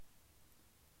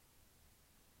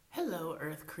Hello,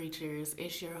 Earth creatures.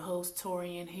 It's your host,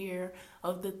 Torian, here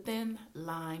of the Thin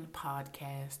Line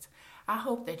Podcast. I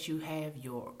hope that you have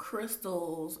your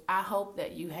crystals. I hope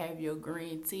that you have your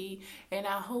green tea. And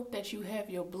I hope that you have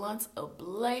your blunts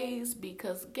ablaze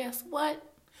because guess what?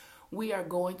 We are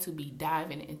going to be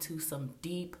diving into some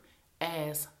deep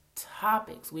ass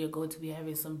topics. We are going to be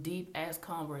having some deep ass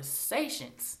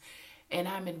conversations. And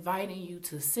I'm inviting you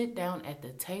to sit down at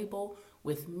the table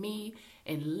with me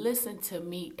and listen to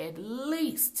me at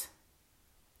least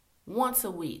once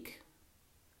a week.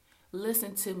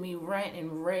 Listen to me rant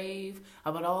and rave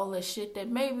about all the shit that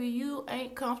maybe you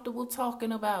ain't comfortable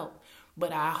talking about.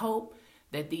 But I hope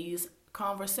that these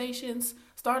conversations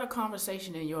start a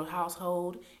conversation in your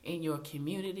household, in your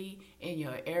community, in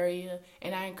your area.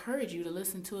 And I encourage you to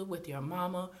listen to it with your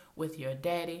mama, with your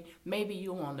daddy. Maybe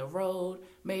you're on the road.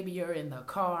 Maybe you're in the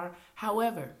car.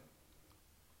 However,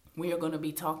 we are going to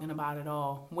be talking about it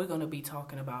all. We're going to be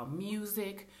talking about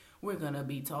music. We're going to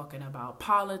be talking about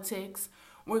politics.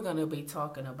 We're going to be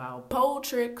talking about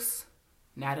poetry.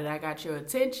 Now that I got your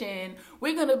attention,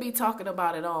 we're going to be talking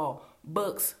about it all.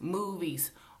 Books,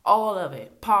 movies, all of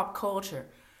it. Pop culture.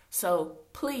 So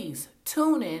please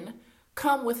tune in.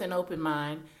 Come with an open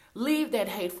mind. Leave that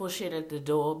hateful shit at the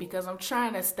door because I'm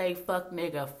trying to stay fuck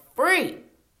nigga free.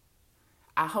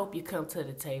 I hope you come to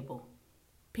the table.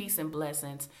 Peace and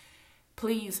blessings.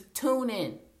 Please tune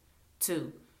in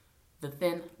to the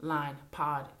Thin Line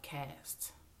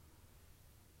Podcast.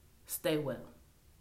 Stay well.